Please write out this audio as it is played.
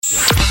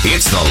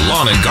It's the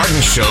Lawn and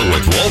Garden Show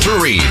with Walter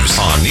Reeves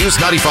on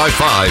News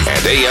 95.5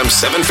 and AM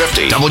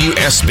 750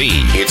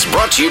 WSB. It's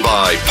brought to you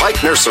by Pike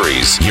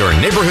Nurseries, your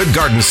neighborhood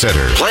garden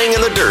center, playing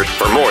in the dirt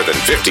for more than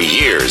 50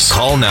 years.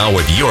 Call now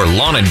with your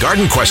lawn and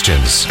garden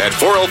questions at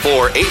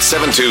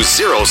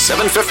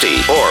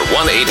 404-872-0750 or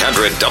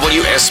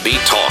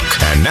 1-800-WSB-TALK.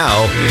 And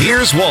now,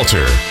 here's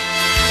Walter.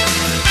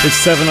 It's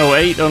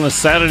 7:08 on a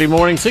Saturday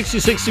morning,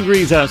 66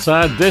 degrees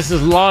outside. This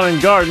is Lawn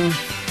and Garden.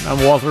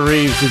 I'm Walter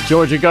Reeves, the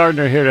Georgia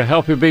Gardener, here to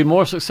help you be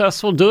more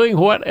successful doing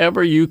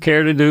whatever you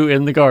care to do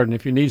in the garden.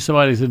 If you need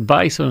somebody's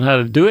advice on how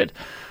to do it,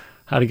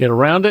 how to get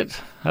around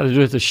it, how to do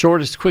it the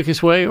shortest,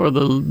 quickest way, or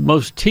the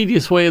most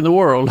tedious way in the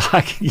world,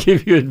 I can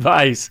give you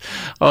advice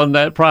on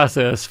that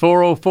process.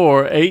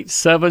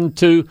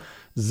 404-872-0750.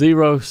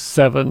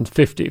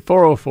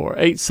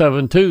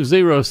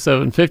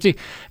 404-872-0750.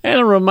 And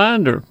a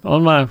reminder,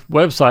 on my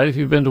website, if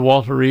you've been to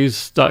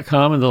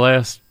walterreeves.com in the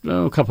last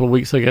couple of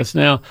weeks, I guess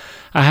now,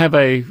 I have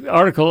a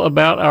article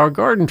about our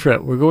garden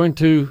trip. We're going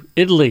to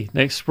Italy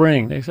next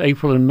spring, next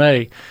April and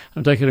May.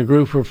 I'm taking a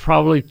group of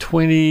probably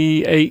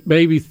 28,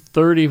 maybe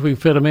 30, if we can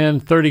fit them in,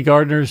 30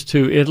 gardeners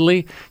to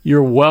Italy.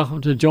 You're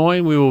welcome to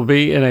join. We will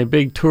be in a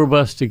big tour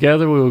bus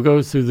together. We will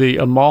go through the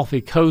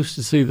Amalfi Coast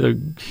to see the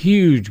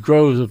huge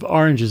groves of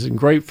oranges and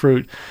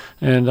grapefruit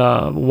and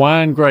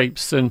wine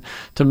grapes and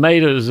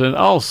tomatoes and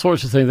all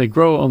sorts of things. They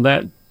grow on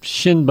that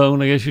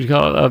shinbone, I guess you'd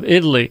call it, of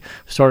Italy.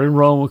 Start in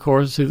Rome, of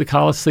course, see the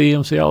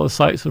Colosseum, see all the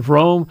sights of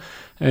Rome,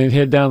 and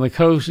head down the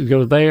coast. You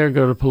go there,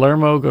 go to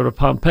Palermo, go to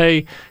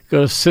Pompeii,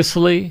 go to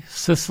Sicily.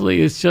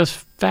 Sicily is just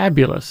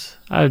fabulous.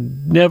 I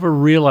never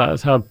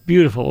realized how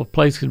beautiful a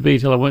place could be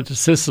till I went to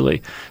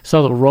Sicily.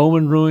 Saw the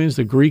Roman ruins,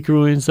 the Greek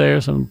ruins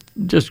there, some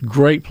just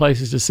great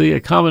places to see. A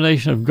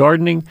combination of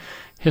gardening,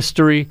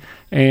 history,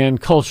 and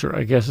culture,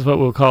 I guess is what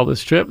we'll call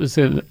this trip. It's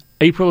in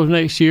April of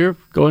next year,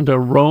 going to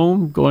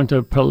Rome, going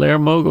to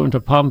Palermo, going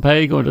to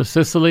Pompeii, going to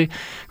Sicily,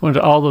 going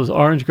to all those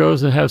orange groves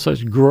that have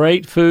such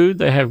great food.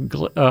 They have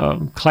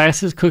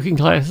classes, cooking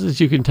classes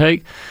you can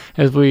take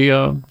as we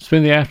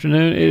spend the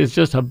afternoon. It is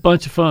just a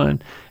bunch of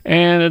fun.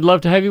 And I'd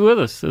love to have you with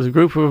us. There's a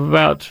group of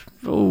about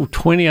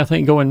 20, I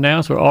think, going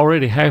now, so we're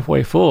already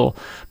halfway full.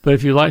 But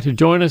if you'd like to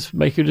join us,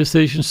 make your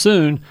decision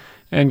soon.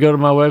 And go to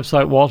my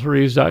website,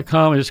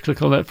 walterreeves.com, and just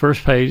click on that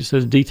first page. It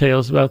says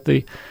details about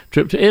the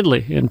trip to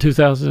Italy in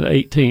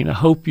 2018. I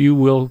hope you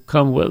will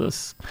come with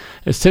us.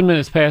 It's 10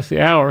 minutes past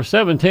the hour,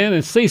 7:10,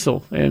 and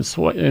Cecil in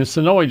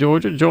Sonoy,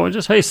 Georgia, joins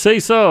us. Hey,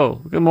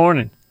 Cecil, good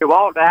morning. Hey,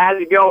 Walter,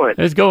 how's it going?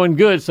 It's going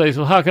good,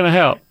 Cecil. How can I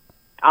help?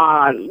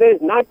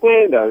 Listen, I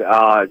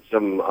planted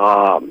some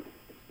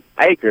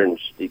acorns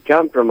that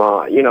come from,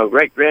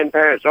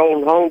 great-grandparents'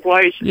 old home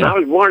place. Yeah. And I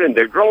was wondering,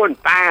 they're growing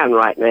fine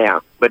right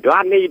now, but do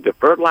I need to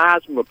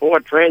fertilize them before I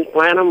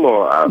transplant them,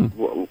 or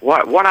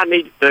what I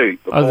need to do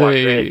before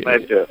I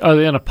transplant them? Are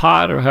they in a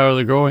pot, or how are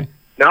they growing?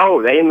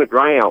 No, they're in the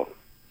ground.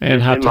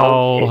 And how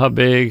tall, how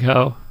big,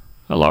 how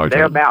large?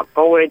 They're about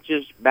 4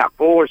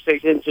 or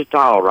 6 inches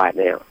tall right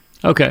now.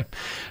 Okay.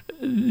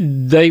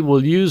 They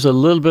will use a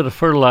little bit of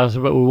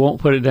fertilizer, but we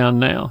won't put it down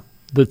now.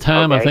 The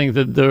time, okay. I think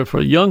that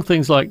for young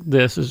things like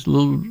this, as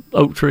little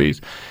oak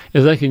trees,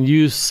 is they can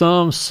use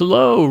some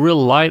slow,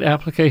 real light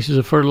applications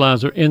of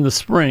fertilizer in the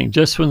spring.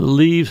 Just when the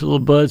leaves, the little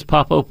buds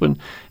pop open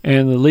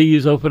and the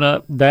leaves open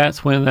up,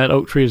 that's when that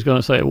oak tree is going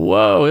to say,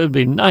 whoa, it would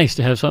be nice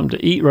to have something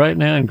to eat right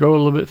now and grow a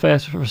little bit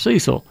faster for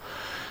Cecil.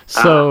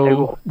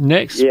 So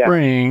next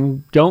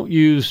spring, don't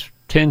use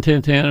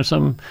 10-10-10 or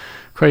some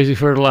crazy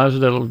fertilizer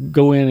that'll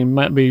go in and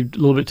might be a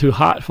little bit too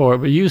hot for it,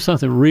 but use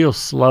something real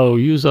slow.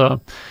 Use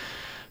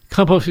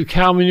composted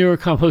cow manure,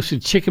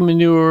 composted chicken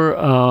manure,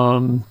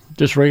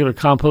 just regular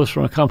compost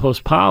from a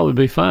compost pile would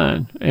be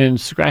fine. And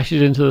scratch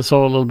it into the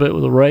soil a little bit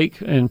with a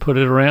rake and put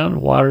it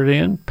around, water it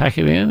in, pack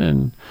it in,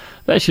 and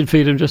that should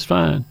feed them just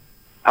fine.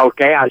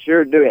 Okay, I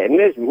sure do it. And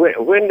listen, how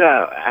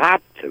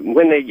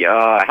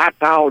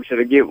tall should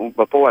I get them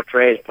before I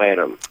transplant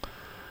them?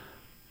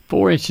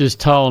 4 inches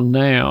tall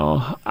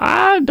now.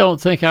 I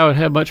don't think I would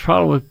have much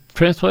problem with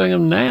transplanting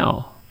them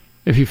now,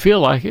 if you feel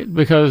like it,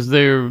 because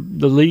the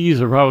leaves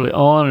are probably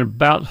on and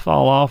about to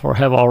fall off or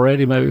have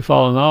already maybe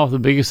fallen off. The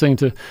biggest thing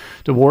to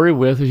worry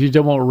with is you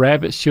don't want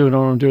rabbits chewing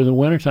on them during the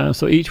wintertime.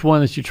 So each one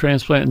that you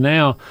transplant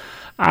now,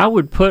 I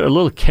would put a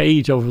little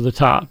cage over the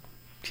top.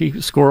 Keep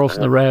the squirrels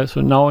and the rabbits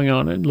from gnawing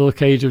on it. A little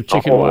cage of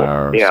chicken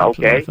wire or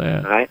something like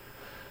that. All right.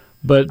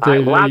 But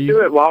well, I'll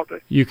do it,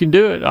 Walter. You can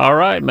do it. All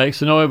right.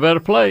 Makes Sonoy a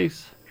better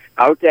place.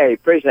 Okay.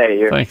 Appreciate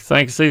it.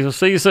 Thanks, Cecil.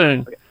 See you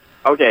soon.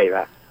 Okay.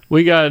 Bye.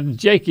 We got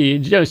Jackie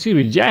in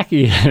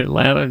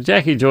Atlanta.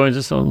 Jackie joins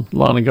us on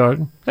Lawn and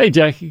Garden. Hey,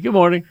 Jackie. Good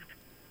morning.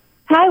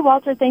 Hi,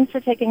 Walter. Thanks for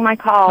taking my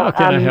call. How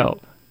can I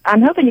help?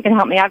 I'm hoping you can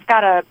help me. I've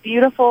got a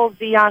beautiful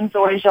Zeon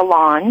zoysia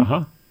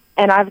lawn,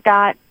 and I've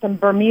got some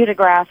Bermuda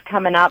grass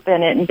coming up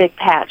in it in big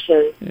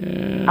patches.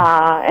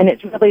 Yeah. And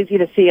it's really easy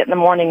to see it in the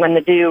morning when the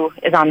dew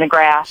is on the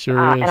grass.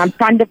 Sure is. And I'm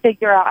trying to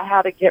figure out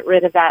how to get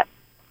rid of that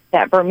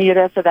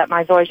Bermuda so that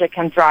my zoysia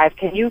can thrive.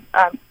 Can you,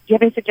 do you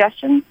have any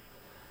suggestions?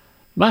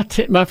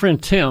 My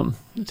friend Tim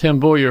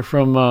Boyer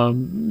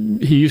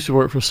he used to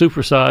work for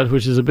Superside,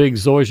 which is a big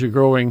zoysia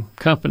growing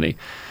company.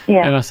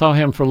 Yeah. And I saw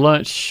him for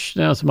lunch,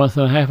 now it's a month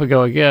and a half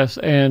ago, I guess.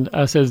 And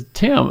I said,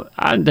 Tim,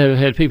 I've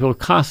had people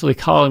constantly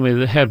calling me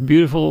that have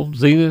beautiful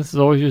Zenith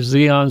zoysias,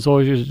 Xeon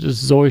zoysias,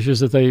 just zoysias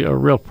that they are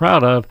real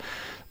proud of.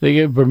 They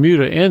get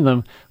Bermuda in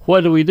them.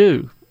 What do we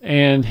do?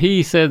 And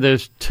he said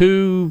there's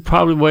two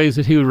probably ways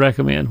that he would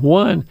recommend.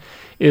 One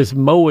is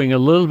mowing a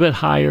little bit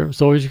higher.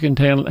 Zoysia can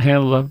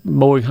handle the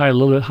mowing height a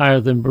little bit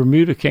higher than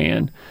Bermuda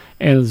can,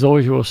 and the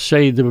zoysia will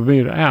shade the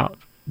Bermuda out.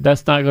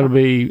 That's not going to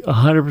be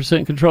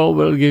 100% control,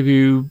 but it'll give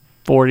you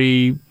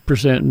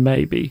 40%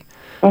 maybe.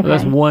 Okay. So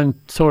that's one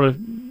sort of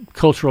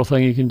cultural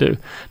thing you can do.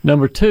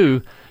 Number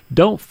two,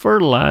 don't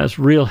fertilize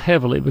real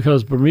heavily,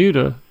 because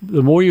Bermuda,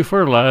 the more you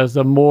fertilize,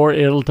 the more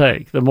it'll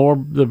take. The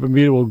more the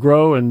Bermuda will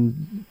grow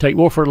and take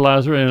more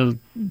fertilizer, and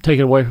it'll take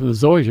it away from the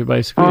zoysia,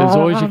 basically. The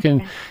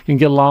zoysia can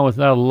get along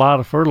without a lot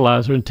of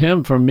fertilizer. And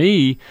Tim, for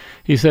me,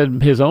 he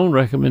said his own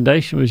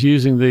recommendation was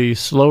using the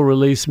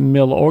slow-release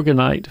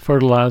Milorganite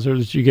fertilizer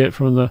that you get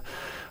from the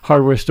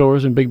hardware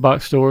stores and big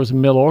box stores,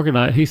 and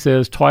Milorganite. He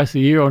says twice a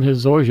year on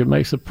his zoysia.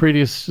 Makes the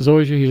prettiest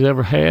zoysia he's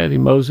ever had. He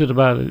mows it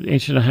about 1.5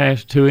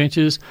 inches to 2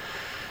 inches.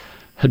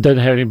 It doesn't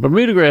have any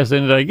Bermuda grass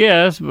in it, I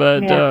guess,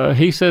 but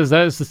he says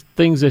that's the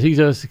things that he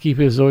does to keep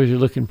his zoysia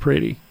looking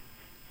pretty.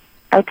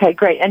 Okay,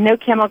 great. And no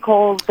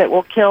chemicals that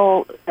will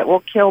kill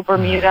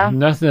Bermuda?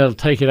 Nothing that'll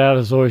take it out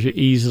of zoysia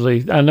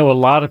easily. I know a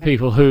lot of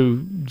people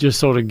who just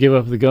sort of give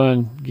up the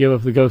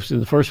ghost in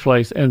the first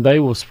place, and they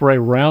will spray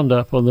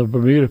Roundup on the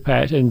Bermuda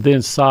patch and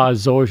then saw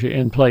zoysia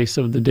in place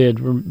of the dead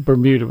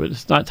Bermuda. But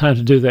it's not time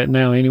to do that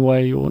now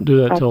anyway. You won't do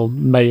that till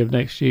May of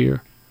next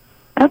year.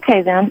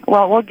 Okay, then.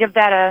 Well, we'll give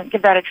that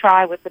a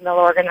try with the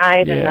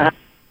Milorganite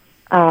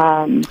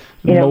and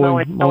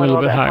mowing a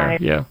little bit higher.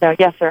 Yeah. So,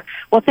 yes, sir.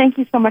 Well, thank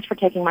you so much for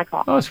taking my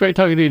call. Oh, it's great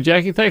talking to you,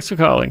 Jackie. Thanks for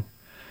calling.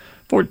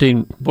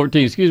 14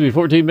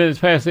 minutes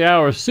past the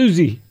hour.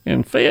 Susie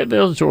in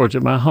Fayetteville,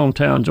 Georgia, my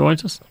hometown,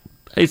 joins us.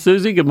 Hey,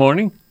 Susie. Good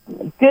morning.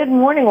 Good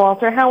morning,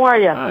 Walter. How are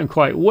you? I'm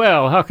quite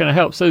well. How can I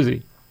help,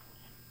 Susie?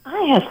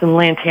 I have some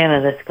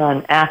lantana that's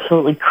gone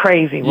absolutely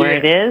crazy where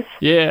it is.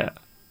 Yeah.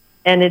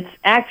 And it's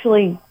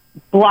actually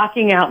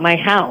blocking out my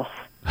house,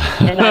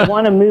 and I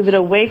want to move it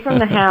away from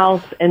the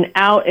house and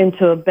out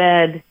into a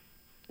bed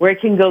where it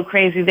can go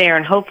crazy there,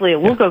 and hopefully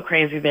it will go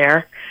crazy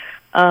there.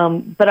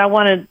 But I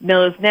want to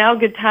know, is now a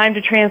good time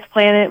to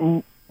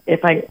transplant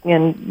it,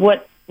 and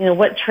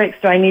what tricks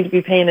do I need to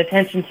be paying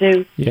attention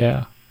to?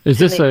 Yeah. Is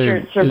this to make sure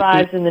it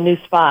survives in the new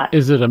spot?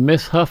 Is it a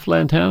Miss Huff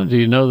lantana? Do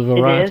you know the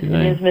variety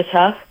name? It is Miss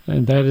Huff.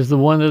 And that is the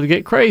one that'll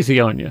get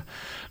crazy on you.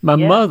 My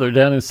mother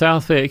down in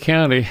South Fayette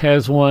County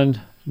has one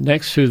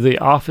next to the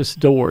office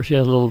door. She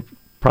had a little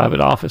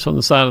private office on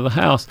the side of the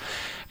house,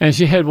 and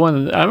she had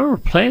one. I remember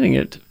planting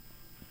it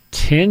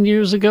 10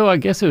 years ago. I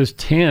guess it was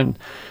 10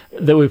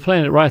 that we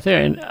planted it right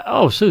there.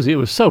 And Susie, it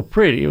was so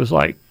pretty. It was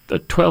like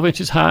 12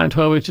 inches high and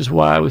 12 inches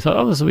wide. We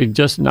thought, this will be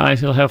just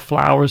nice. It'll have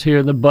flowers here,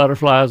 and the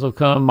butterflies will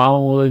come.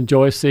 Mama will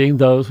enjoy seeing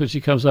those when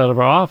she comes out of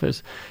our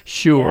office.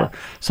 Sure. Yeah.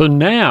 So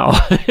now,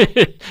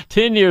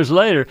 10 years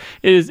later,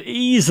 it is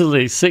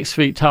easily 6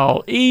 feet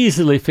tall,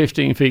 easily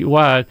 15 feet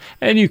wide,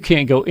 and you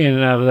can't go in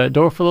and out of that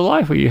door for the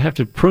life of you. You have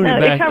to prune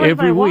it back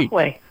every week.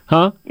 Walkway.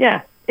 Huh?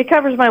 Yeah. It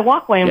covers my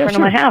walkway in front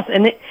of my house.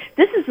 And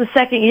this is the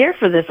second year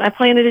for this. I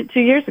planted it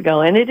 2 years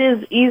ago, and it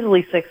is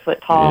easily 6 foot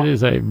tall. It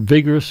is a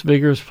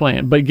vigorous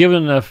plant. But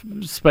given enough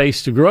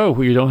space to grow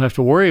where you don't have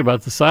to worry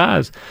about the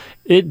size,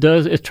 it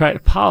does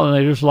attract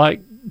pollinators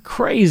like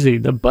crazy.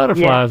 The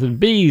butterflies and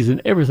bees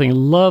and everything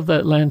love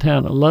that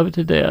lantana. Love it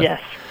to death.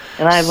 Yes,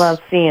 and I love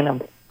seeing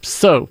them.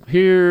 So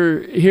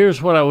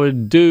here's what I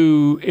would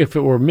do if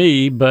it were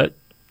me, but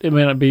it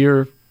may not be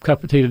your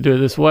cup of tea to do it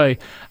this way.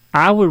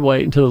 I would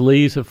wait until the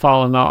leaves have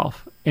fallen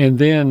off and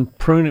then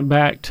prune it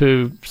back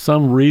to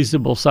some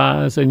reasonable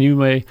size, and you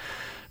may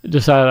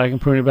decide I can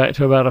prune it back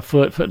to about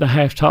 1.5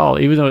 foot tall.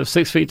 Even though it's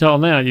 6 feet tall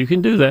now, you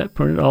can do that,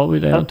 prune it all the way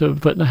down to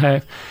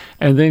 1.5 foot,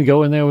 and then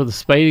go in there with a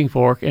spading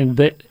fork, and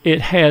it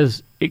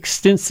has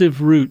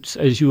extensive roots,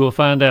 as you will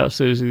find out,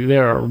 Susie. They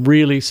are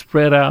really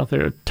spread out.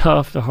 They're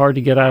tough. They're hard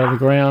to get out of the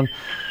ground.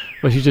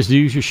 But you just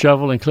use your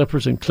shovel and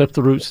clippers and clip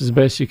the roots as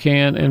best you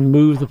can and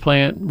move the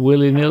plant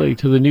willy-nilly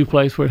to the new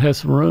place where it has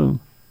some room.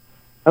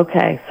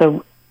 Okay,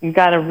 so you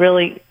got to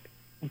really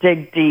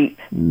dig deep.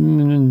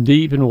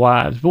 Deep and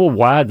wide. It's more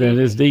wide than it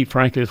is deep,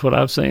 frankly, is what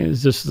I've seen.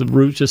 It's just the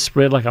roots just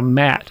spread like a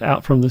mat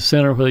out from the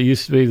center where there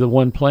used to be the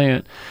one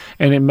plant.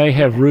 And it may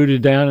have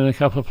rooted down in a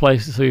couple of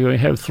places, so you may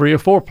have 3 or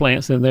 4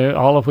 plants in there,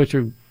 all of which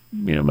are,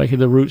 making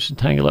the roots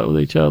entangle up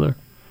with each other.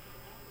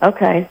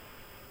 Okay.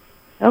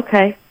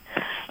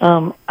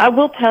 I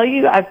will tell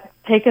you, I've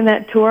taken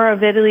that tour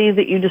of Italy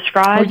that you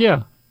described. Oh,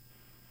 yeah.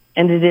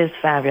 And it is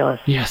fabulous.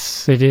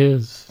 Yes, it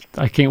is.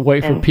 I can't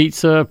wait for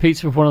pizza.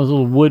 Pizza from one of those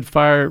little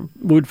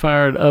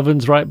wood-fired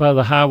ovens right by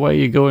the highway.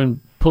 You go and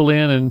pull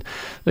in, and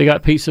they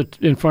got pizza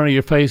in front of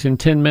your face in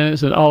 10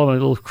 minutes, and all of them a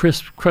little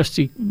crisp,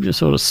 crusty, just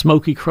sort of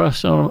smoky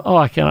crust on them. Oh,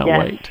 I cannot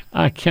wait.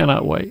 I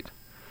cannot wait.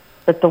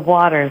 But the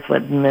water is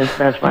what is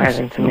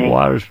mesmerizing to me. The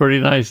water's pretty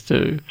nice,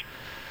 too.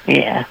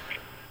 Yeah.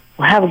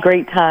 Well, have a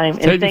great time.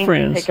 Tell and thanks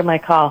for taking my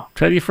call.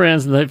 Tell your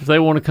friends, and if they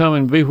want to come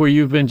and be where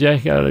you've been,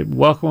 Jackie, I'd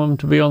welcome them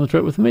to be on the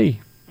trip with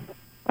me.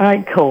 All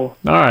right, cool.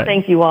 All right.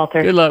 Thank you,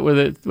 Walter. Good luck with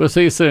it. We'll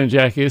see you soon,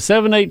 Jackie. It's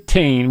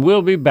 7:18.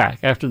 We'll be back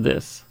after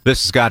this.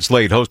 This is Scott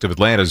Slade, host of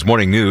Atlanta's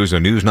Morning News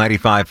on News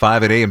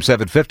 95.5 at AM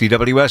 750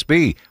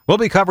 WSB. We'll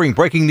be covering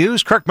breaking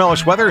news, Kirk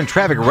Mellish weather, and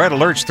traffic red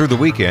alerts through the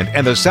weekend.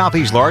 And the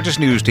Southeast's largest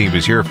news team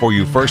is here for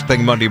you first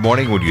thing Monday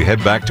morning when you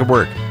head back to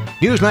work.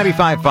 News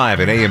 95.5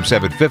 at AM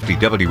 750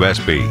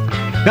 WSB.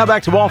 Now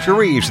back to Walter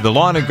Reeves, the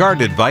lawn and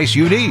garden advice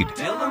you need.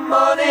 Till the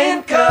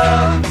morning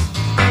comes,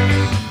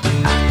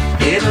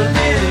 it'll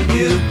do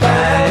you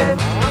bad.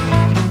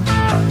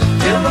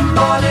 Till the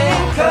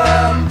morning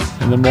comes.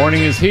 And the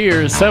morning is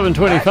here,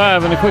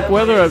 7:25, and a quick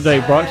weather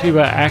update brought to you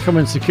by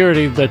Ackerman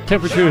Security. The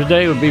temperature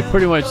today would be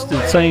pretty much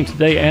the same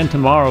today and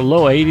tomorrow.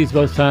 Low 80s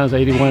both times,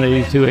 81,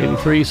 82,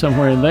 83,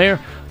 somewhere in there.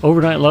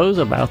 Overnight lows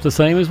about the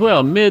same as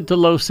well. Mid to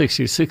low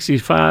 60s,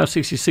 65,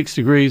 66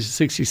 degrees,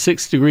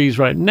 66 degrees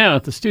right now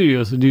at the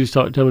studios of News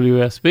Talk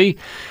WSB.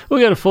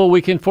 We got a full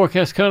weekend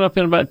forecast coming up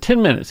in about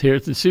 10 minutes here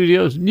at the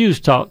studios, News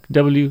Talk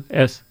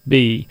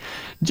WSB.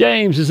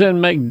 James is in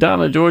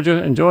McDonough, Georgia,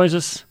 and joins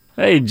us.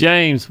 Hey,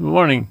 James, good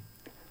morning.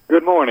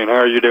 Good morning. How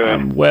are you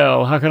doing?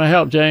 Well, how can I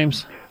help,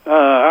 James?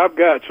 I've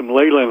got some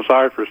Leland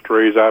cypress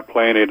trees I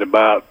planted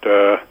about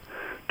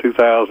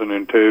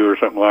 2002 or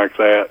something like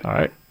that. All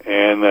right.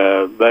 And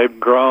they've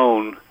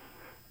grown.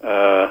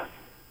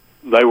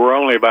 They were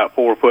only about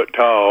 4 foot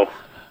tall,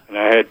 and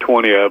I had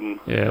 20 of them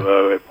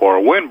for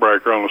a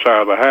windbreaker on the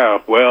side of the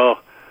house. Well,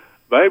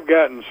 they've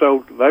gotten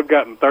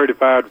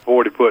 35 to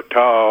 40 foot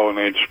tall, and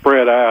they'd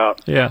spread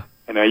out. Yeah.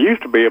 And I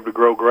used to be able to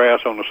grow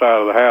grass on the side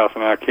of the house,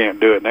 and I can't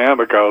do it now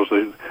because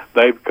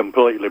they've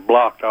completely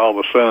blocked all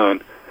the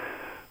sun.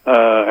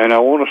 And I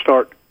want to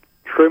start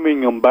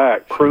trimming them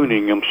back,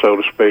 pruning them, so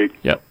to speak.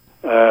 Yep.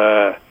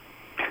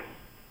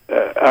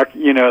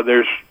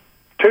 There's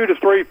 2 to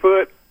 3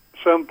 foot,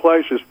 some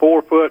places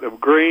 4 foot of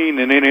green,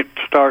 and then it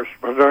starts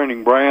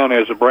turning brown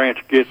as the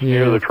branch gets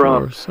near the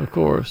trunk. Of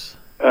course.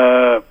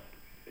 I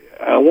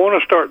want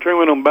to start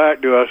trimming them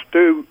back. Do I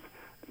do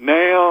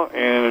now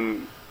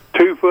and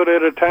 2 foot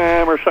at a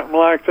time or something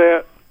like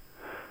that?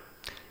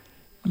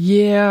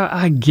 Yeah,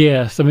 I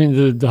guess. I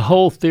mean, the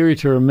whole theory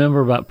to remember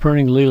about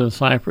pruning Leland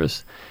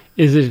cypress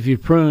is that if you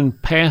prune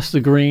past the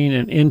green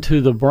and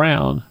into the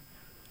brown,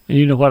 and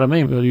you know what I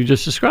mean, but you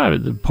just described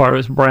it. The part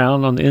is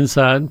brown on the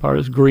inside, and part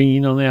is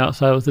green on the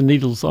outside with the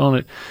needles on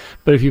it.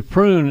 But if you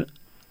prune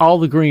all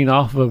the green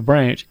off of a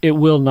branch, it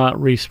will not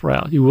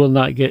resprout. You will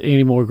not get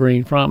any more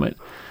green from it.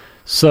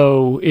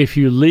 So if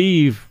you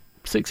leave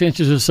 6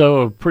 inches or so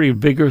of pretty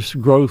vigorous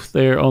growth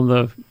there on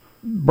the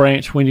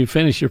branch when you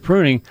finish your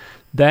pruning,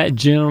 that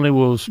generally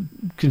will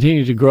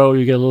continue to grow.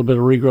 You get a little bit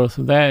of regrowth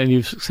of that, and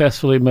you've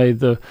successfully made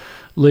the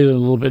leaf a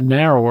little bit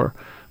narrower.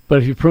 But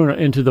if you prune it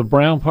into the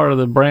brown part of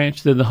the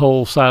branch, then the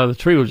whole side of the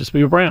tree will just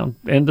be brown.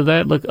 End of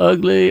that, look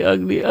ugly,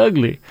 ugly,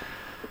 ugly.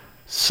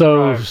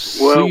 So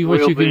see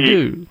what you can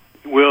do.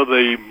 Will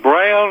the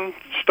brown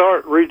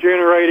start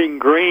regenerating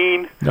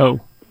green? No.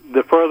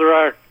 The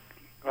further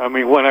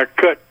when I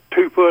cut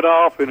 2 foot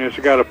off and it's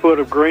got a foot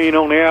of green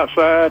on the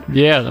outside?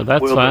 Yeah, no,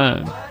 that's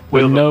fine.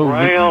 Will the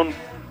brown...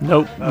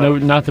 Nope, no,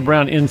 not the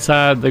brown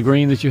inside the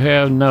green that you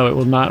have. No, it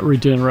will not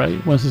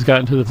regenerate. Once it's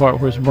gotten to the part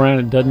where it's brown,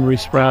 it doesn't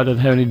resprout,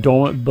 doesn't have any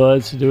dormant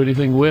buds to do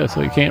anything with,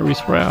 so it can't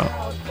resprout.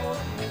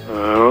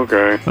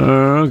 Okay.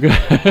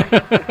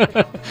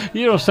 Okay.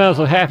 You don't sound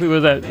so happy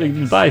with that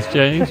advice,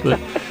 James, but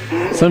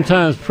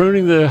sometimes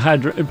pruning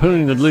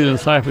the Leland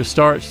cypress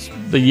starts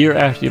the year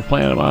after you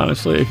plant them,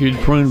 honestly. If you'd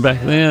pruned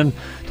back then,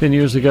 10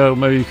 years ago,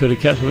 maybe you could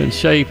have kept them in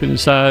shape and in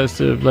size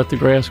to let the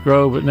grass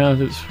grow, but now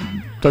that it's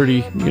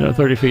 30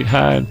 feet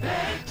high and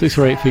 6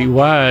 or 8 feet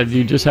wide,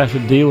 you just have to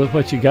deal with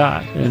what you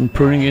got. And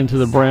pruning into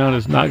the brown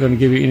is not going to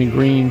give you any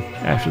green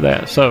after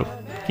that. So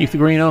keep the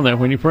green on there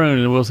when you prune,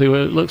 and we'll see what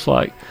it looks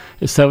like.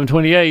 It's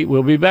 7:28.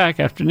 We'll be back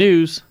after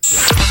news.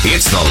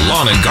 It's the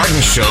Lawn and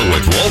Garden Show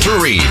with Walter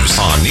Reeves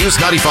on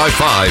News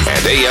 95.5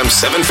 and AM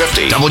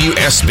 750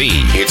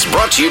 WSB. It's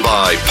brought to you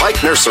by Pike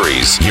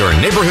Nurseries, your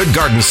neighborhood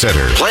garden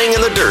center, playing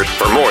in the dirt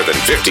for more than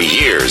 50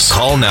 years.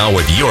 Call now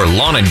with your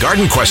lawn and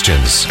garden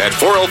questions at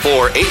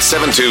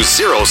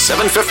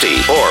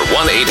 404-872-0750 or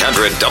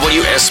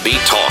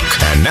 1-800-WSB-TALK.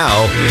 And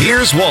now,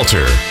 here's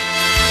Walter.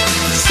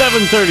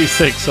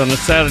 7:36 on a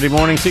Saturday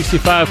morning,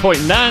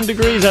 65.9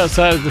 degrees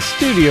outside of the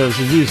studios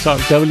of News Talk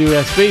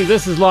WSB.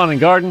 This is Lawn and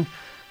Garden.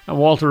 I'm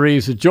Walter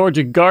Reeves, a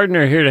Georgia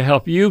gardener, here to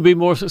help you be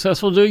more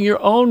successful doing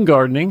your own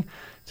gardening,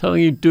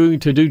 telling you to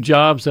do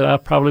jobs that I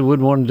probably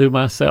wouldn't want to do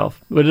myself.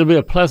 But it'll be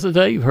a pleasant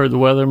day. You've heard the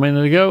weather a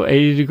minute ago,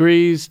 80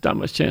 degrees, not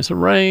much chance of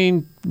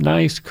rain,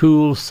 nice,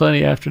 cool,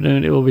 sunny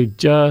afternoon. It will be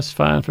just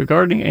fine for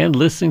gardening and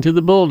listening to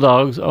the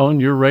Bulldogs on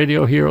your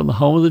radio here on the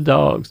home of the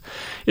dogs.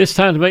 It's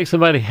time to make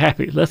somebody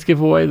happy. Let's give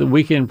away the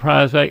weekend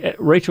prize bag.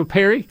 Rachel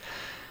Perry,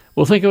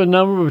 we'll think of a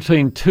number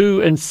between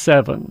 2 and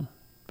 7.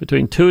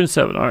 between 2 and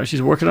 7. All right,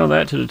 she's working on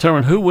that to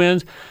determine who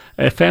wins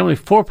a family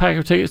 4-pack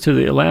of tickets to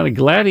the Atlanta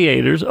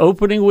Gladiators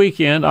opening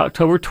weekend,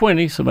 October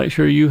 20. So make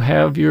sure you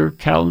have your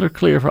calendar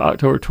clear for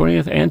October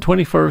 20th and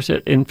 21st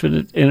at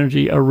Infinite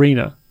Energy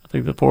Arena. I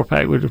think the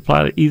 4-pack would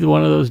apply to either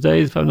one of those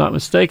days, if I'm not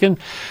mistaken.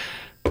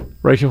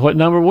 Rachel, what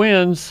number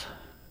wins?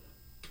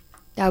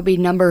 That would be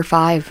number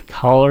 5.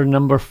 Caller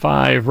number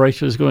 5.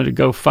 Rachel is going to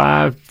go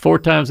 4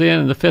 times in,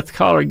 and the 5th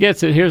caller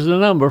gets it. Here's the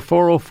number,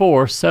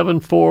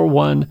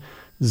 404-741-0750.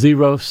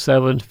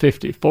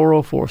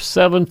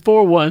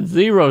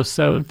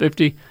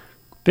 404-741-0750.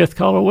 5th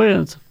caller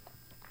wins.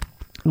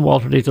 And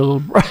Walter needs a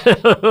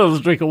little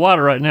drink of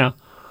water right now.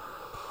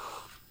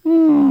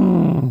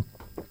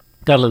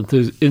 Got a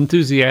little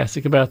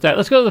enthusiastic about that.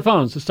 Let's go to the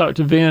phones. Let's talk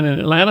to Ben in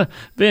Atlanta.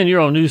 Ben, you're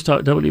on News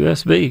Talk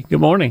WSB.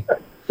 Good morning.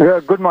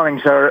 Good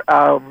morning, sir.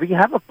 We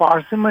have a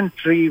persimmon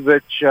tree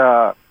which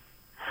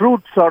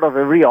fruits sort of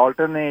every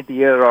alternate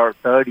year or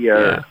third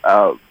year.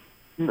 Yeah.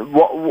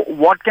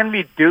 What can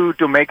we do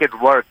to make it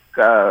work,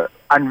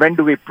 and when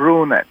do we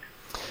prune it?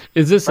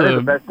 Is this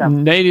a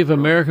Native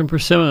American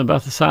persimmon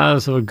about the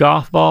size of a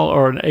golf ball,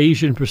 or an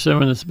Asian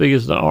persimmon that's big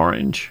as an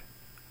orange?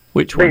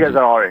 Which one? Big as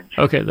an orange.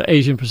 Okay, the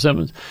Asian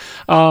persimmons.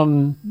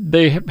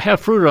 They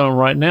have fruit on them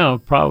right now,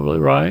 probably,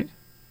 right?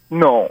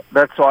 No,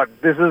 that's what.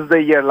 This is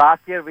the year. Last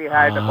year we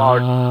had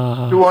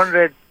about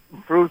 200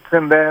 fruits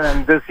in there,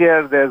 and this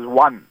year there's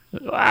 1.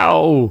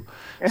 Wow.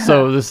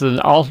 So this is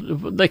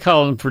they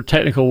call them, for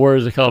technical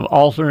words, they call them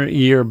alternate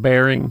year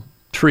bearing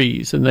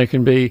trees, and they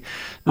can be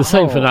the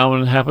same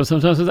phenomenon happens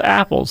sometimes with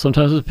apples,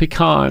 sometimes with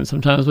pecans,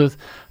 sometimes with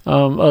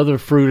other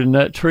fruit and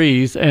nut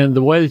trees. And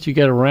the way that you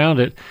get around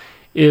it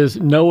is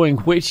knowing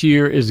which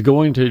year is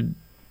going to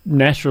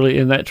naturally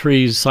in that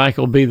tree's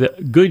cycle be the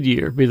good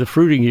year, be the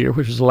fruiting year,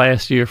 which is the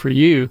last year for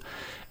you.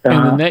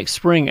 And the next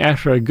spring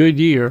after a good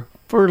year,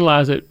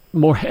 fertilize it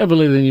more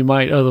heavily than you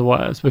might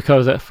otherwise,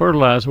 because that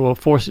fertilizer will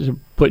force it to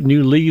put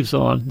new leaves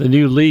on. The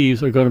new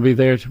leaves are going to be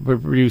there to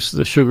produce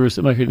the sugars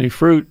that make a new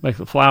fruit, make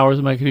the flowers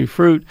that make a new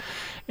fruit.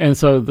 And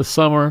so the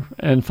summer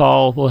and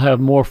fall will have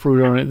more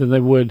fruit on it than they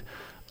would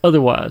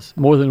otherwise.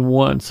 More than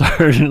one,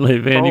 certainly,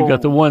 Van. You've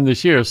got the one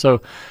this year.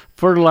 So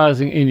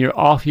fertilizing in your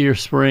off-year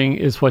spring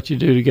is what you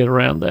do to get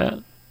around that.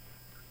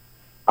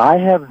 I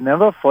have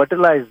never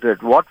fertilized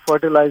it. What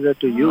fertilizer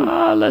to use?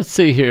 Let's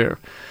see here.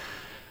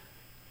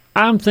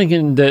 I'm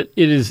thinking that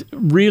it is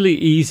really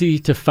easy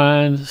to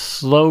find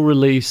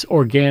slow-release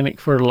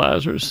organic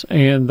fertilizers,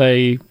 and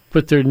they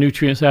put their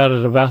nutrients out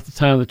at about the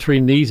time the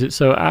tree needs it.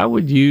 So I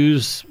would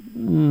use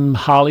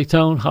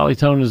Hollytone.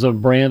 Hollytone is a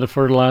brand of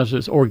fertilizer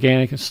that's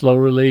organic and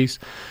slow-release.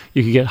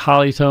 You can get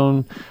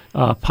Hollytone.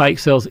 Pike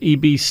sells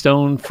EB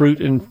Stone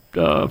fruit and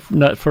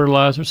nut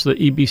fertilizer, so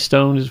the EB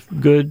Stone is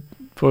good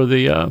for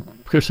the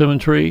persimmon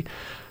tree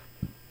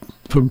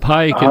from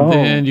Pike. And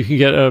then you can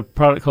get a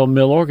product called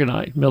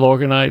Milorganite.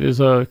 Milorganite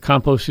is a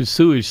composted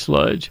sewage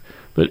sludge.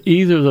 But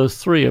either of those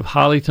three, of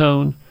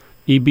Hollytone,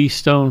 EB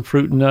Stone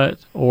fruit and nut,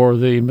 or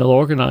the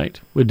Milorganite,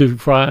 would do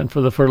fine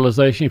for the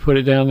fertilization. You put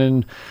it down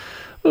in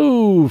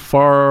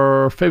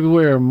for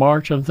February or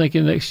March, I'm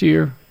thinking, next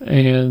year,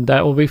 and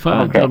that will be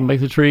fine. That'll make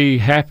the tree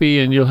happy,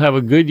 and you'll have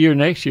a good year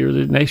next year.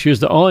 The next year's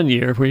the on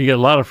year, where you get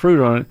a lot of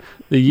fruit on it.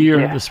 The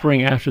year, the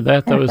spring after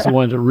that, though, is the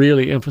one to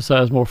really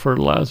emphasize more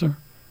fertilizer.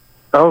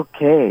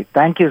 Okay.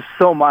 Thank you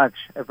so much.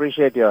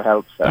 Appreciate your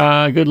help,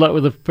 sir. Good luck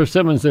with the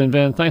persimmons then,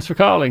 Ben. Thanks for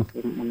calling.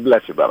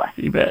 Bless you. Bye-bye.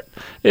 You bet.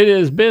 It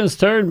is Ben's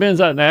turn. Ben's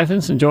out in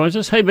Athens and joins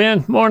us. Hey,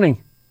 Ben.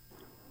 Morning.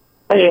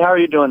 Hey, how are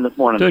you doing this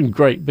morning? Doing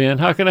great, Ben.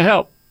 How can I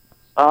help?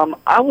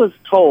 I was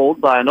told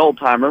by an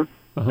old-timer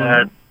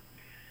that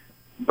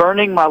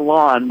burning my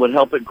lawn would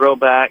help it grow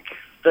back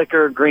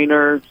thicker,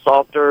 greener,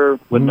 softer,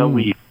 with no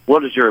weeds.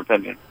 What is your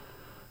opinion?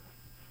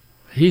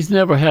 He's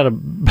never had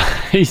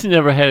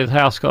his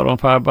house caught on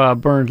fire by a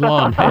burned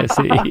lawn, has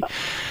he?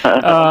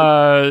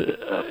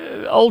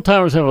 Old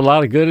timers have a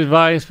lot of good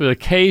advice, but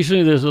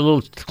occasionally there's a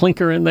little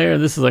clinker in there.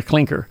 This is a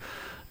clinker.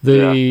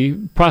 The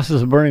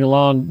process of burning a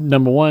lawn,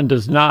 number one,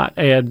 does not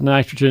add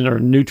nitrogen or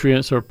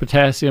nutrients or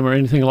potassium or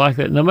anything like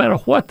that. No matter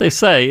what they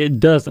say, it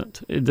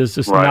doesn't. There's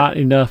just not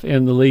enough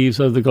in the leaves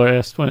of the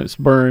grass when it's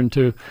burned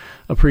to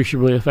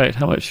appreciably affect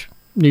how much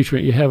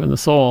nutrient you have in the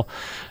soil.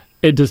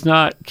 It does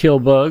not kill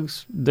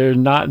bugs. There are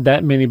not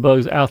that many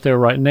bugs out there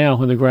right now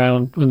when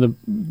the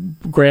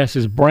grass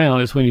is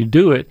brown is when you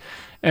do it.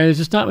 And there's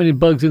just not many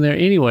bugs in there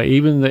anyway.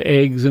 Even the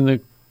eggs and the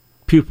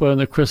pupa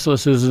and the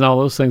chrysalises and all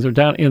those things are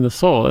down in the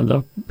soil, and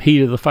the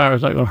heat of the fire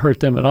is not going to hurt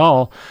them at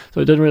all.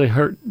 So it doesn't really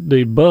hurt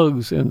the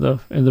bugs in the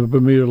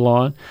Bermuda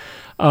lawn.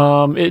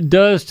 It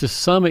does, to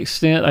some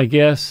extent, I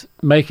guess,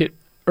 make it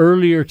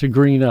earlier to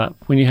green up.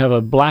 When you have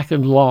a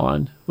blackened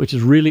lawn, which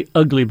is really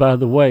ugly, by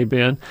the way,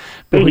 Ben,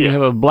 but when you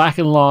have a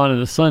blackened lawn and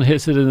the sun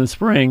hits it in the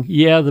spring,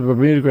 the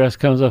Bermuda grass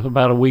comes up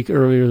about a week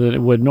earlier than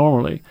it would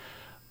normally.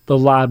 The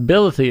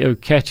liability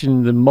of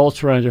catching the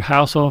mulch around your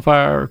house on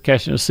fire, or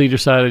catching a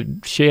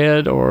cedar-sided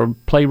shed or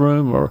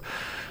playroom or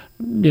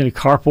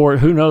carport,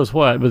 who knows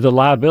what, but the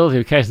liability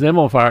of catching them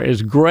on fire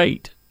is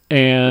great.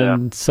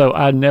 And so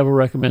I never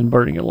recommend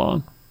burning a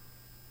lawn.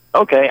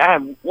 Okay, I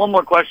have one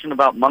more question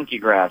about monkey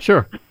grass.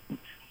 Sure.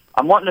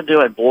 I'm wanting to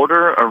do a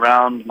border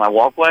around my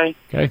walkway,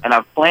 and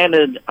I've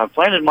planted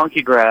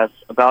monkey grass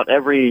about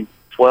every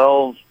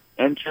 12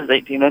 inches,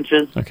 18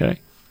 inches. Okay.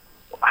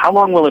 How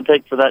long will it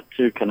take for that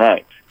to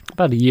connect?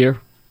 About a year.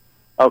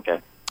 Okay.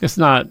 It's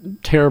not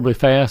terribly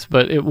fast,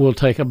 but it will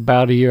take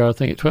about a year. I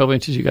think at 12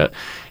 inches, you got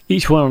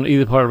each one on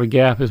either part of a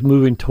gap is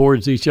moving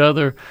towards each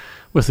other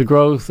with the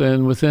growth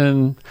and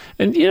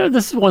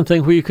this is one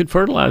thing where you could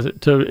fertilize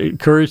it to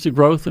encourage the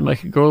growth and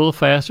make it grow a little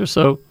faster.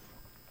 So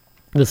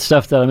the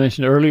stuff that I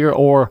mentioned earlier,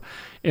 or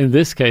in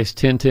this case,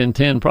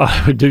 10-10-10 probably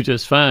would do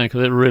just fine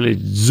because it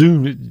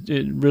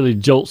really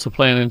jolts the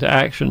plant into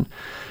action.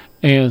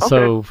 And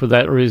so for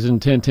that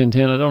reason,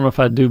 10-10-10, I don't know if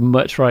I'd do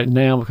much right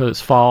now because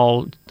it's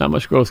fall, not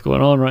much growth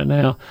going on right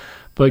now.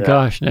 But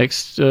gosh,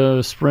 next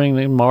spring,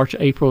 in March,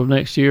 April of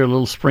next year, a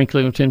little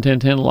sprinkling of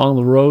 10-10-10 along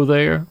the row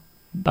there.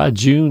 By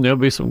June, there'll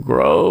be some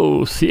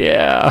growth.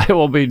 Yeah,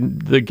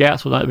 the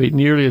gaps will not be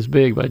nearly as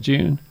big by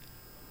June.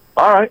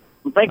 All right.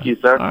 Well, thank you,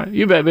 sir. All right.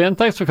 You bet, Ben.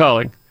 Thanks for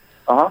calling.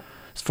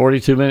 It's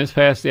 42 minutes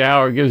past the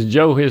hour. It gives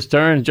Joe his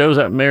turn. Joe's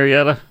at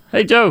Marietta.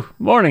 Hey, Joe.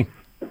 Morning.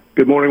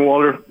 Good morning,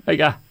 Walter. Hey,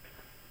 guy.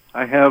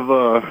 I have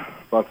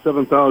about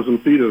 7,000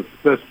 feet of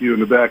fescue in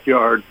the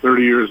backyard,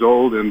 30 years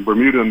old, and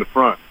Bermuda in the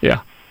front.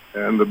 Yeah.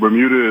 And the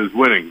Bermuda is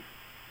winning.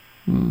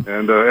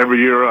 And every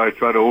year I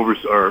try to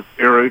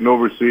aerate and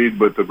overseed,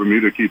 but the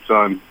Bermuda keeps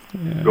on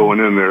going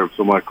in there.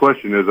 So my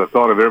question is, I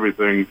thought of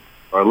everything,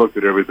 I looked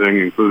at everything,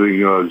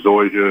 including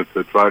zoysia,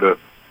 to try to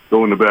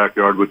go in the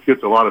backyard, which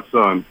gets a lot of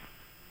sun.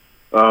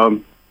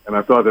 And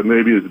I thought that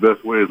maybe the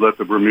best way is let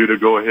the Bermuda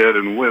go ahead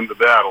and win the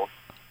battle.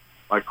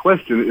 My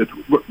question, it's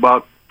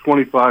about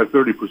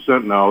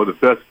 25-30% now of the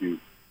fescue.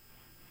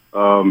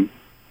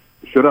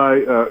 Should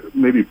I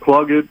maybe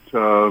plug it?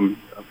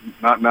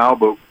 Not now,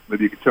 but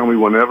maybe you could tell me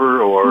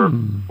whenever, or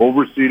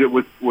overseed it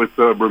with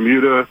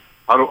Bermuda.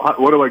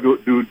 What do I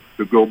do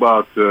to go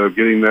about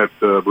getting that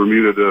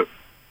Bermuda to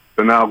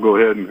now go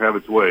ahead and have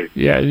its way?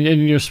 Yeah,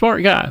 and you're a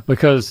smart guy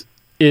because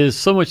it is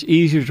so much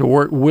easier to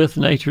work with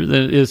nature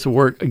than it is to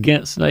work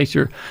against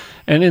nature.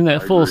 And in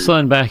that full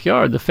sun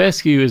backyard, the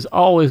fescue is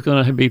always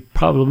going to be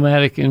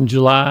problematic in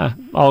July,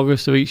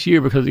 August of each year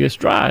because it gets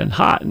dry and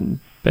hot, and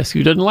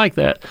fescue doesn't like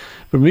that.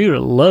 Bermuda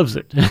loves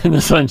it in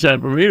the sunshine.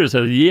 Bermuda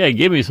says, yeah,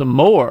 give me some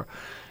more.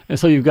 And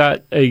so you've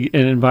got an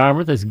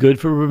environment that's good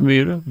for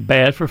Bermuda,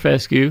 bad for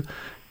fescue.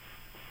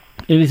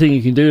 Anything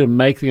you can do to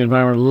make the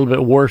environment a little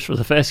bit worse for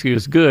the fescue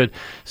is good.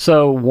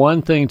 So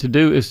one thing to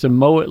do is to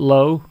mow it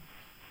low.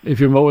 If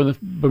you're mowing the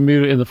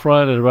Bermuda in the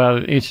front at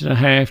about 1.5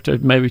 inches to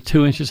maybe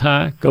 2 inches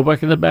high, go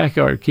back in the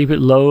backyard. Keep it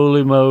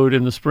lowly mowed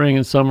in the spring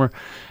and summer,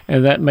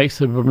 and that makes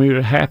the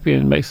Bermuda happy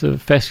and makes the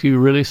fescue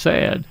really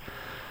sad.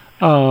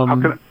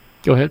 Go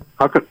ahead.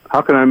 How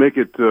can I make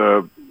it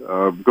go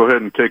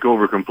ahead and take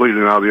over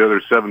completely now the other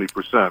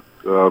 70%?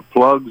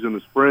 Plugs in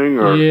the spring?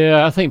 Or?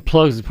 Yeah, I think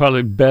plugs is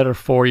probably better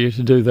for you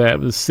to do that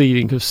with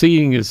seeding, because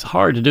seeding is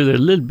hard to do. They're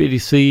little bitty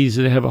seeds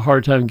and they have a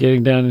hard time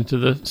getting down into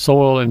the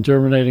soil and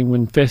germinating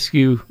when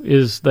fescue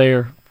is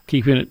there,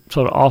 keeping it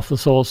sort of off the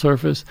soil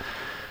surface.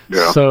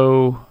 Yeah.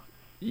 So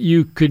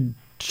you could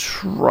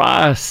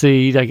try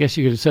seed. I guess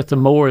you could set the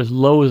mower as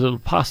low as it'll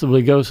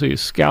possibly go, so you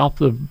scalp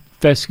the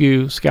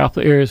fescue, scalp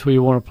the areas where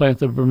you want to plant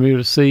the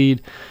Bermuda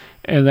seed,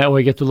 and that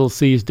way get the little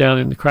seeds down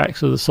in the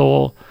cracks of the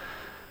soil.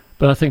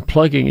 But I think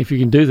plugging, if you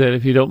can do that,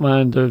 if you don't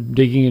mind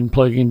digging and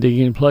plugging,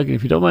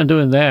 if you don't mind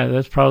doing that,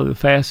 that's probably the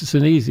fastest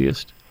and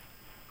easiest.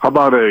 How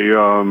about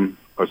a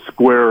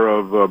square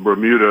of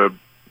Bermuda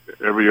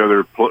every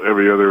other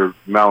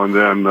now and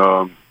then,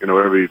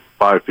 every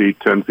 5 feet,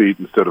 10 feet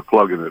instead of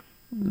plugging it?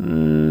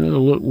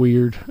 It'll look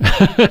weird.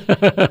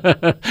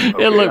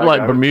 It'll look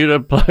like Bermuda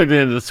plugged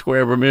into the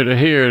square Bermuda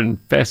here and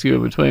fescue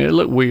in between. It'll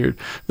look weird.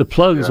 The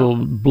plugs will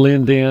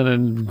blend in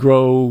and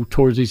grow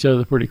towards each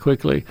other pretty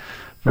quickly.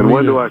 And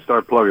when do I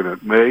start plugging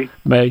it? May?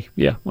 May,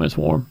 yeah, when it's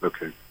warm.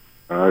 Okay.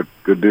 All right,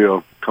 good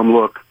deal. Come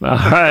look. All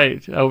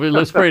right. I hope it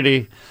looks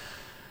pretty.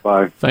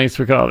 Bye. Thanks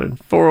for calling.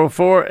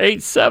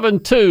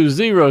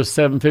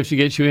 404-872-0750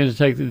 gets you in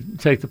to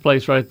take the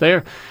place right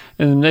there.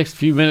 In the next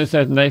few minutes,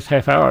 the next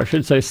half hour, I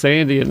should say,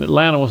 Sandy in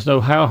Atlanta wants to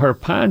know how her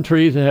pine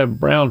trees that have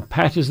brown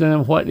patches in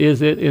them, what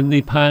is it in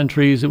the pine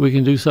trees that we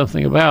can do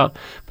something about?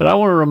 But I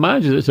want to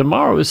remind you that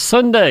tomorrow is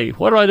Sunday.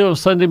 What do I do on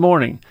Sunday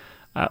morning?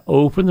 I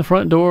open the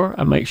front door.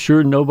 I make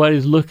sure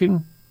nobody's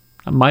looking.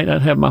 I might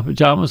not have my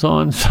pajamas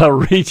on, so I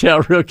reach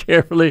out real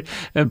carefully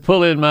and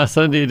pull in my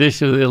Sunday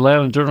edition of the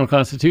Atlanta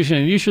Journal-Constitution,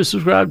 and you should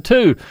subscribe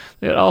too.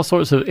 They got all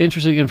sorts of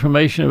interesting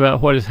information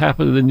about what has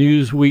happened in the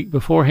news week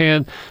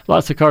beforehand.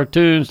 Lots of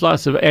cartoons,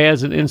 lots of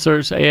ads and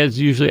inserts. Ads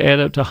usually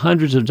add up to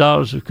hundreds of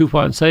dollars of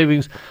coupon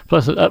savings,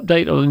 plus an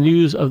update on the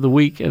news of the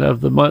week and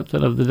of the month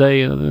and of the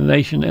day and of the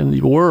nation and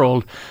the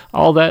world.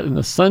 All that in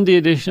the Sunday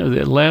edition of the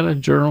Atlanta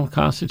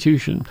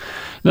Journal-Constitution.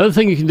 Another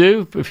thing you can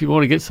do if you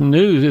want to get some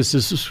news is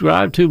to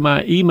subscribe to my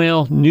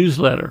email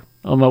newsletter.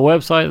 On my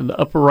website, in the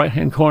upper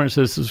right-hand corner, it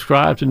says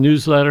subscribe to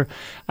newsletter.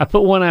 I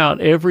put one out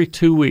every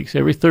 2 weeks,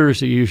 every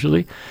Thursday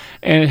usually,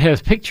 and it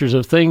has pictures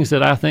of things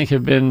that I think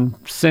have been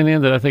sent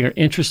in that I think are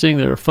interesting,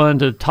 that are fun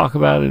to talk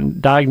about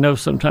and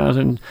diagnose sometimes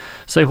and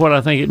say what I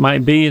think it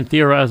might be and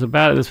theorize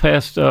about it. This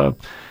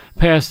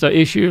past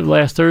issue,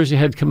 last Thursday,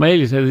 had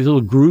camellias, had these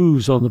little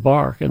grooves on the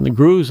bark, and the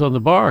grooves on the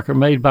bark are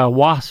made by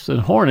wasps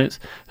and hornets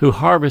who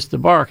harvest the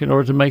bark in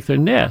order to make their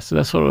nests. So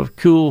that's sort of a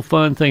cool,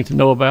 fun thing to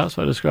know about,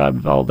 so I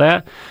described all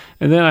that.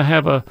 And then I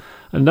have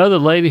another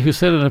lady who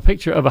sent in a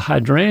picture of a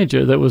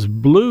hydrangea that was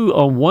blue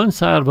on one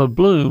side of a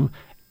bloom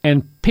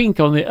and pink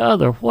on the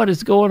other. What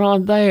is going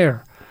on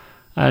there?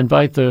 I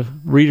invite the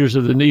readers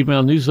of the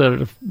email newsletter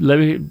to let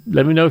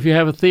me know if you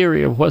have a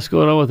theory of what's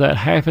going on with that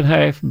half and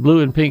half blue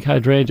and pink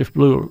hydrangea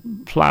blue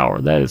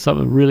flower. That is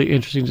something really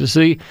interesting to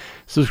see.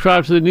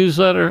 Subscribe to the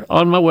newsletter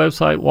on my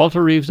website,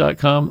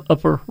 walterreeves.com,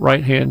 upper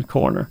right-hand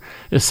corner.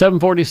 It's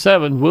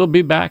 7:47. We'll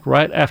be back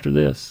right after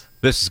this.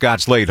 This is Scott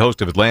Slade,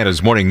 host of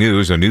Atlanta's Morning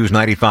News on News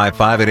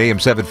 95.5 at AM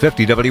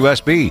 750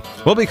 WSB.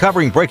 We'll be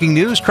covering breaking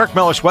news, Kirk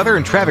Mellish weather,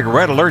 and traffic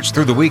red alerts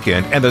through the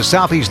weekend. And the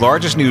Southeast's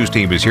largest news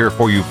team is here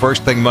for you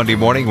first thing Monday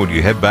morning when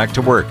you head back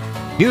to work.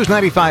 News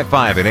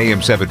 95.5 at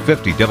AM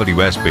 750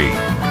 WSB.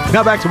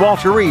 Now back to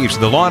Walter Reeves,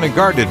 the lawn and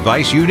garden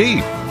advice you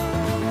need.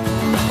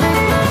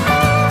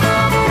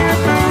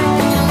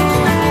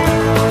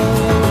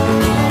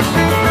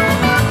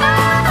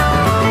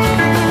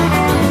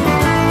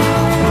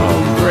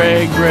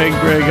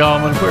 Greg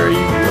Allman, where are you?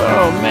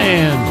 Oh,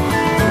 man.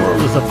 The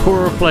world is a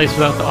poorer place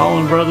without the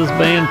Allman Brothers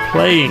Band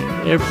playing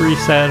every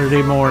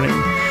Saturday morning.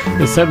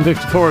 It's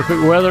 7:54. A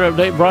quick weather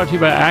update brought to you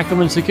by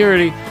Ackerman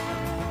Security.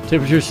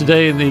 Temperatures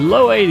today in the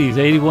low 80s,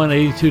 81,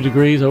 82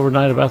 degrees.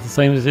 Overnight about the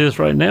same as it is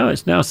right now.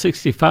 It's now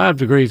 65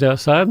 degrees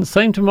outside, and the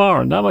same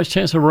tomorrow. Not much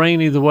chance of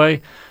rain either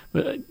way,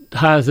 but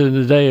highs in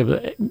the day of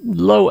the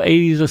low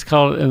 80s, let's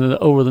call it, and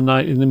over the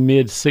night in the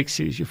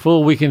mid-60s. Your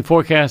full weekend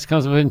forecast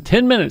comes up in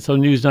 10 minutes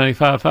on News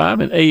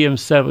 95.5 and AM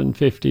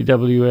 750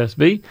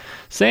 WSB.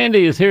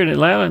 Sandy is here in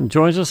Atlanta and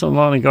joins us on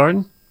Lawn and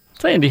Garden.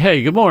 Sandy,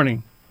 hey, good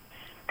morning.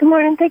 Good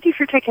morning. Thank you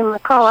for taking the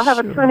call. I have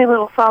a tiny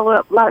little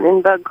follow-up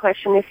lightning bug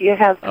question if you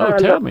have time. Oh,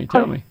 tell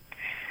me.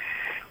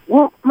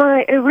 Well,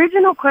 my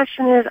original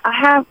question is,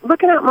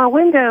 looking out my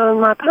window,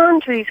 and my pine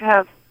trees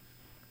have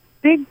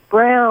big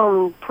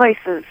brown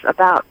places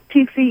about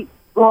 2 feet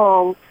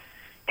long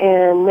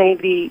and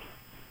maybe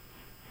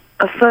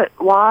a foot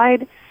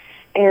wide.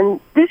 And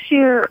this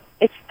year,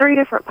 it's 3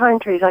 different pine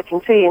trees I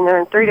can see, and they're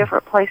in 3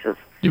 different places.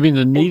 You mean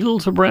the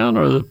needles are brown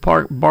or the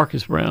bark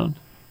is brown?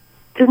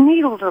 The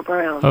needles are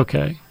brown.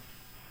 Okay.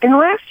 And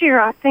last year,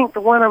 I think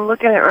the one I'm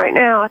looking at right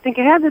now, I think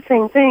it had the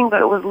same thing,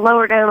 but it was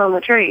lower down on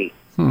the tree.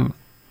 And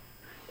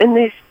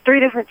these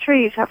 3 different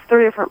trees have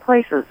 3 different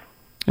places.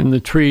 And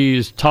the tree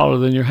is taller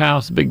than your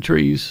house, big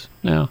trees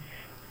now?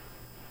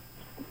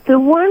 The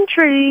one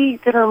tree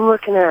that I'm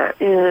looking at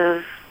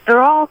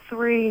they're all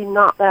 3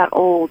 not that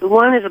old. The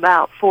one is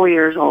about 4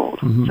 years old.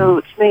 Mm-hmm. So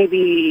it's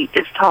maybe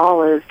as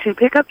tall as 2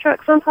 pickup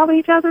trucks on top of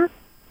each other.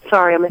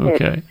 Sorry, I'm ahead.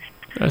 Okay,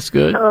 that's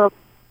good.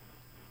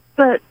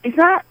 But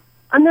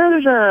I know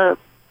there's a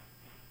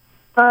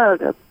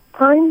bug, a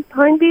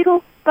pine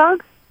beetle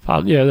bug?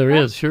 Yeah, there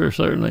is, sure,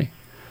 certainly.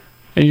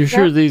 And you're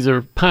sure these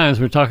are pines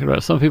we're talking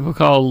about? Some people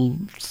call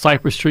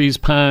cypress trees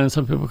pines.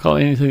 Some people call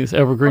anything that's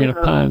evergreen a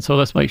pine. So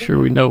let's make sure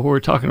we know what we're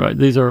talking about.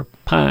 These are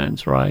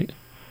pines, right?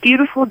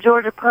 Beautiful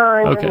Georgia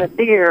pines, and the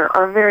deer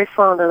are very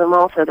fond of them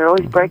also. They're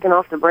always breaking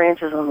off the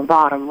branches on the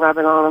bottom,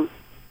 rubbing on them.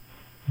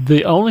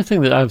 The only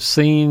thing that I've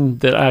seen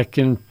that I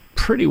can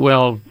pretty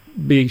well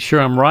be sure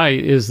I'm right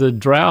is the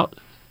drought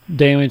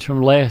damage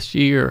from last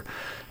year.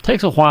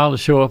 Takes a while to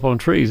show up on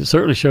trees. It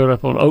certainly showed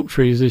up on oak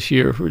trees this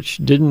year, which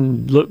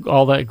didn't look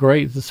all that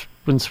great.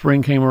 When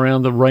spring came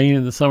around, the rain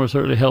in the summer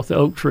certainly helped the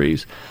oak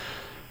trees.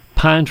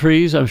 Pine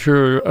trees, I'm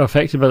sure, are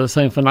affected by the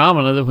same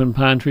phenomena that when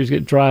pine trees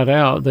get dried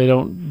out, they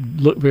don't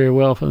look very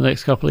well for the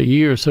next couple of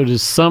years. So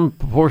does some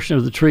proportion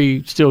of the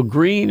tree still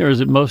green, or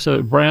is it most of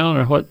it brown,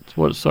 or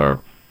what's our...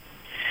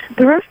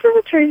 The rest of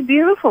the tree is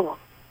beautiful.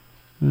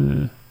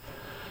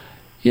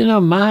 You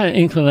know, my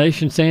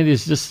inclination, Sandy,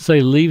 is just to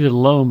say leave it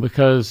alone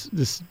because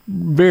it's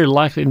very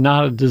likely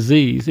not a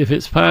disease. If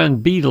it's pine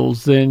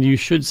beetles, then you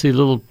should see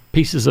little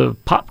pieces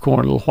of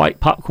popcorn, little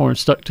white popcorn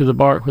stuck to the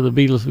bark where the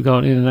beetles have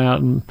gone in and out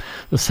and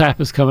the sap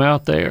has come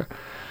out there.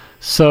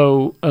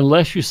 So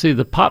unless you see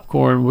the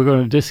popcorn, we're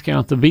going to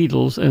discount the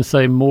beetles and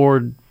say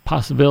more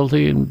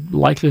possibility and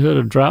likelihood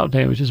of drought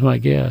damage is my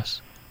guess.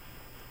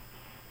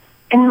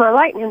 And my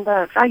lightning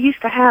bugs, I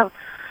used to have,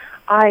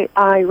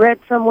 I read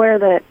somewhere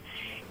that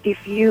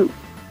if you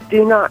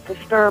do not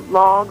disturb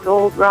logs,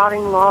 old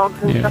rotting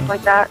logs and stuff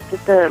like that,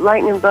 that the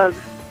lightning bugs,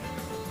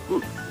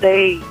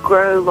 they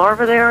grow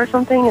larvae there or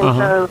something. And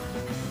so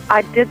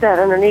I did that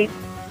underneath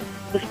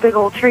this big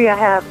old tree I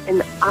have,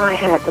 and I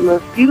had the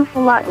most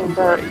beautiful lightning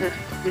bugs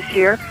this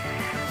year.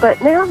 but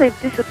now they've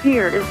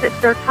disappeared. Is it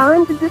their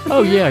time to disappear?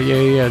 Oh, yeah.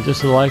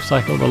 Just the life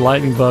cycle of a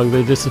lightning bug.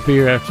 They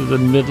disappear after the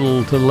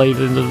middle to late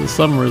into the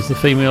summer as the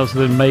females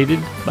have been mated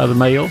by the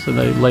males, and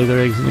they lay their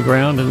eggs in the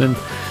ground, and then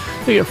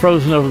they get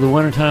frozen over the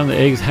wintertime. The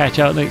eggs hatch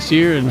out next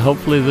year, and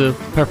hopefully the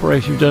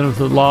preparation you've done with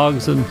the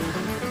logs and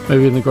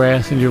maybe in the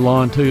grass in your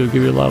lawn too will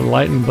give you a lot of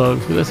lightning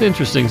bugs. But that's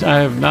interesting. I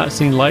have not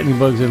seen lightning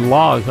bugs in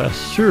logs, but I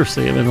sure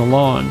see them in the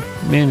lawn.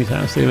 Many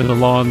times I see them in the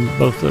lawn,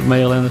 both the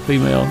male and the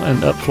female,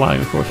 and up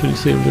flying, of course, when you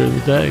see them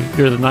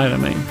during the night, I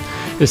mean.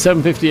 It's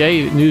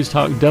 7:58 at News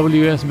Talk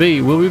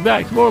WSB. We'll be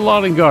back to more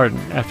Lawn and Garden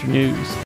after news.